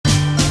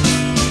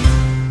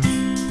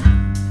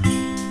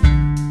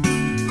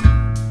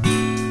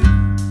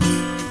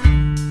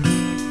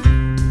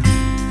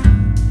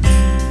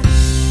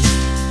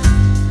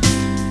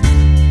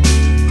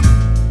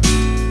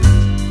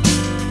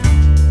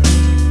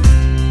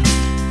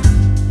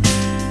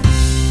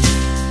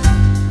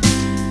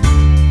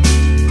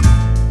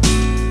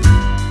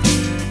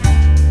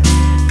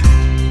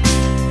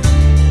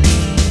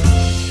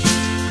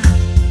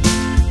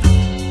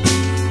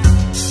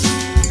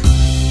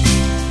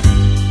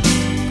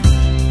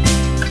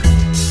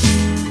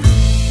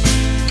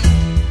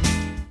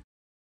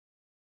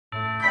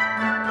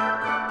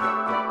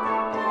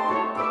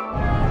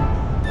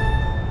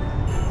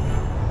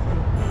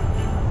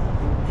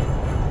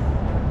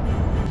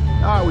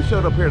we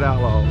showed up here at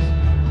Outlaws.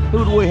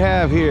 Who do we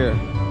have here?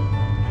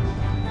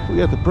 We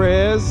got the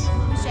Prez.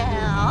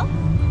 Michelle.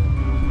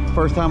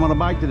 First time on a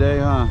bike today,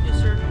 huh?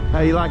 Yes, sir. How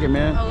you like it,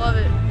 man? I love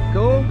it.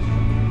 Cool?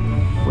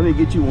 We need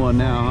to get you one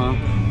now,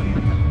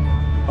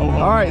 huh? Oh,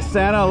 all right,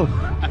 Santa.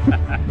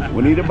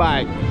 We need a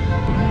bike.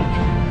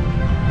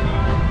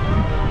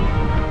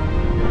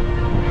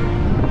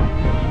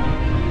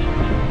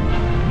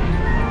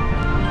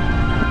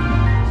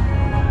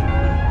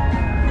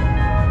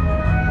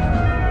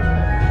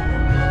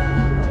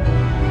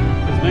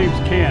 His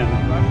name's Ken,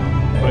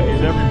 but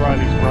he's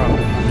everybody's brother.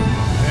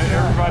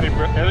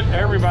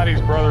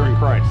 Everybody's brother in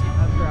Christ.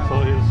 So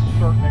his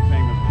short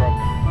nickname is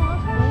Brother.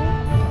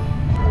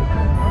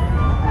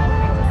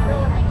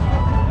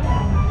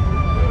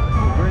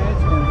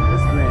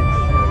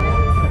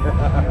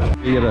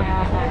 You got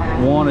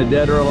a wanted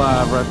dead or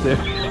alive right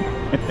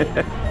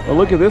there. Well,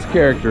 look at this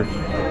character.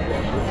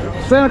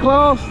 Santa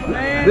Claus.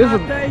 Man, this I'll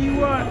tell you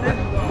what, this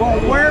is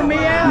gonna wear me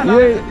out.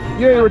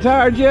 You ain't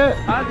retired yet?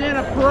 I was in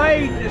a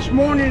parade this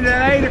morning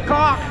at 8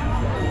 o'clock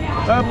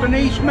up in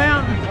East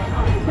Mountain.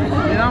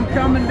 And I'm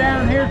coming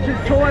down here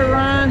to Toy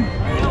Run.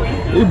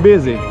 You're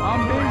busy.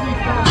 I'm busy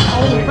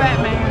for old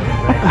fat man.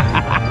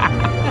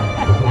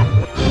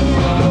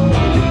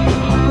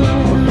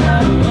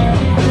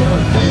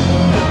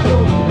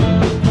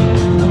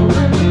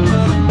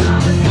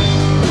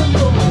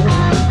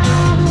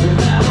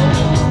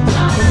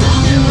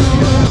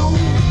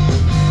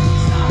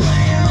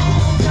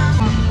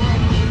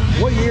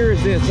 What year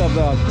is this of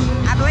the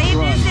I believe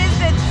run? this is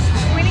the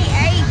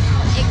 28th.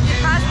 It could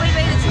possibly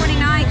be the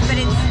 29th, but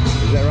it's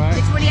Is that right?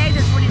 the 28th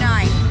or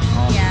 29th.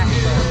 Awesome.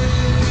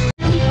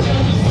 Yeah.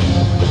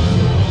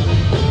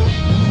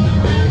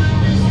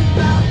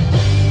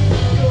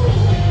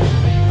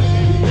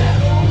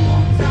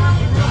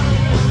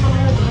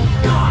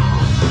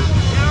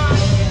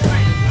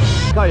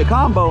 Call you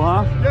Combo,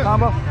 huh? Yeah.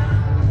 Combo.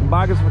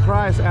 Bikers for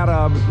Christ out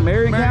of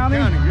Marion County?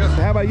 Yes.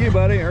 How about you,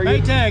 buddy? Are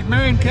you? Maytag,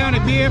 Marion County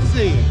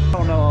BFC. I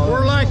don't know.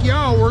 We're like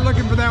y'all, we're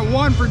looking for that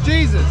one for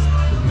Jesus.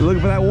 You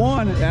looking for that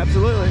one?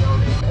 Absolutely.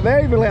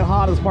 They even let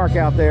Hondas park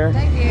out there.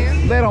 Thank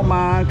you. They don't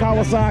mind.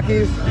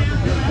 Kawasaki's,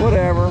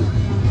 whatever.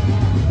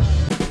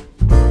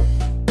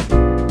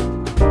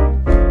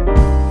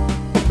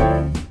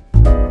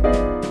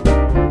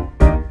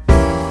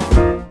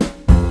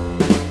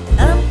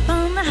 Up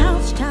on the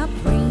housetop,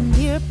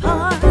 reindeer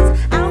paws.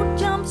 Out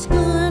jumps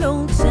good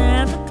old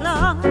Santa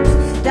Claus.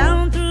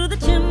 Down through the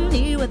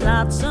chimney with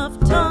lots of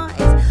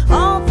toys.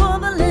 All for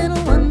the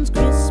little ones'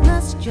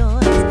 Christmas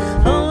joys.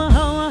 Ho,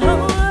 ho,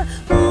 ho,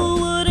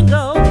 who wouldn't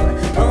go?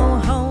 Ho,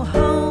 ho,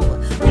 ho,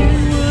 who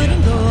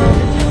wouldn't go?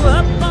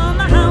 Up on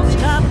the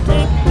housetop,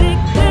 tick, tick,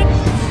 tick.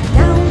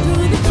 Down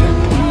through the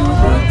chimney with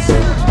lots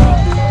of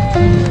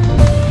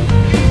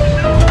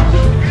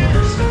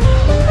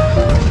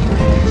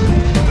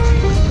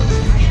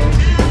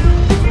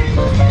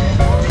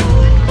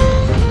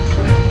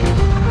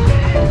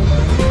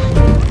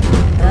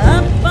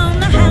Up on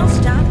the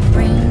housetop,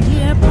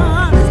 reindeer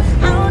paws.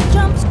 Out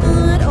jumps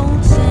good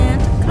old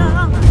Santa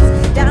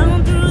Claus.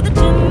 Down through the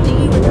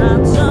chimney with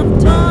lots of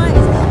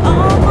toys.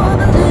 All for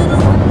the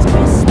little ones'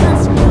 Christmas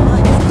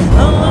joys.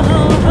 Ho,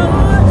 ho, ho,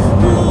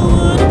 who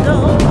wouldn't go?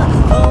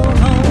 Ho,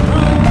 ho,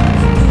 ho,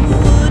 who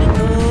wouldn't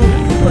go?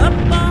 Up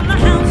on the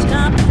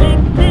housetop, pick,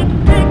 pick,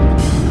 pick.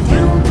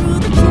 Down through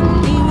the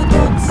chimney with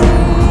good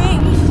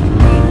sing.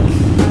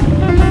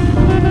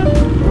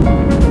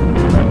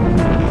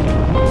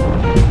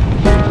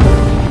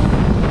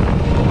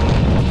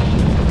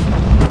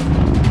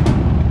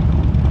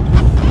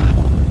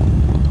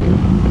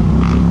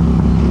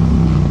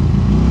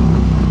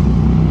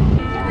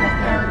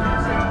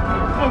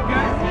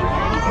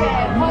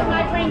 Hold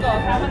my Pringles.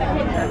 I want a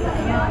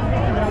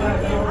picture.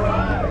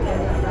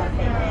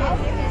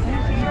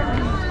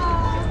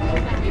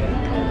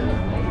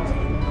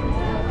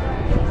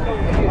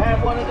 You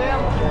have one of them?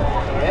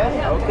 Yes?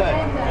 Okay.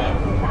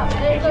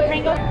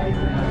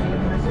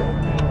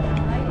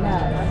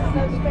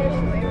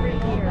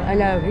 I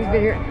know, he's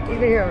been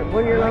here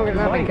 1 year longer than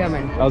I've been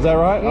coming. Oh, is that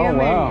right? Oh, Him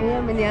wow.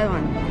 Him and the other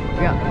one.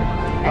 Yeah.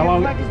 How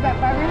long- Like it's about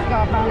 5 years ago,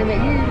 I finally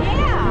met you.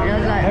 Yeah. And I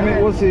was like, How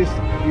many, what's this,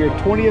 your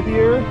 20th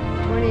year?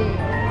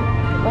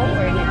 24th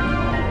right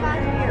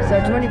now. So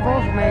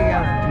 24th from there you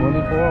go.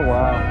 24,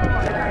 wow.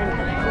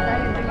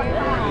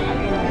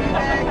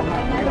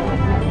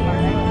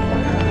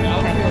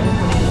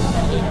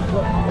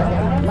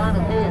 A lot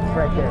of heads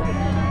right there.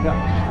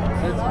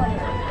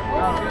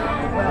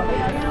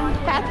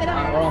 Pass it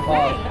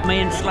on. Me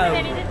and Slow.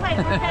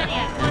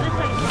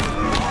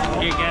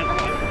 Here you go.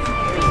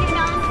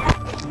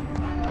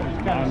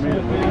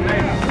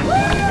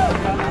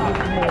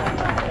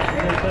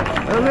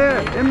 That's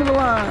it, into the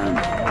line.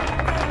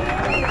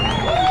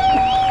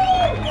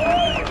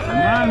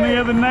 Remind me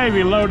of the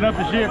Navy loading up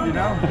the ship, you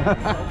know.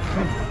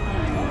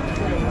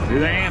 Do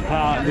the ant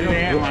pile, do the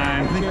ant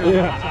line.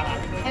 Yeah.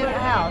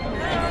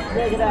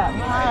 Check it out.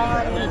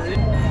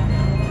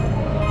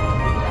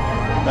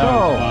 That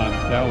was fun.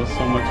 That was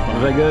so much fun.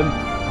 Was that good?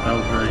 That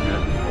was very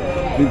good.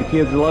 Do the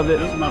kids love it?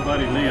 This is my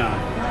buddy Leon.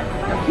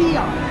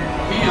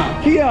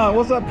 Keon,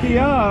 what's up,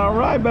 Keon? All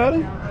right,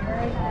 buddy.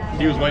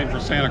 He was waiting for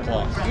Santa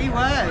Claus. He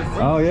was.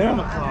 Oh yeah.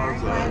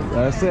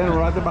 That's Santa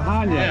right there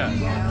behind you. Yeah.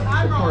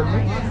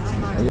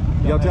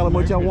 Y'all tell him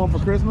what y'all want for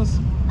Christmas?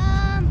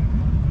 A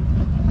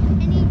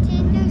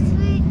Nintendo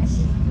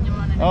Switch.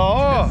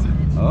 Oh.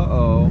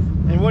 Uh-oh.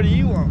 And what do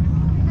you want?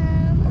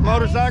 A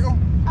motorcycle?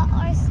 A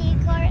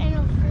RC car and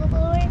a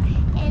floor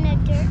and a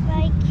dirt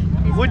bike.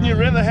 Wouldn't you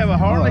rather have a All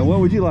Harley? right, what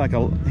would you like?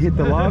 Hit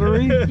the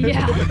lottery?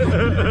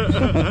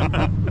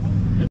 Yeah.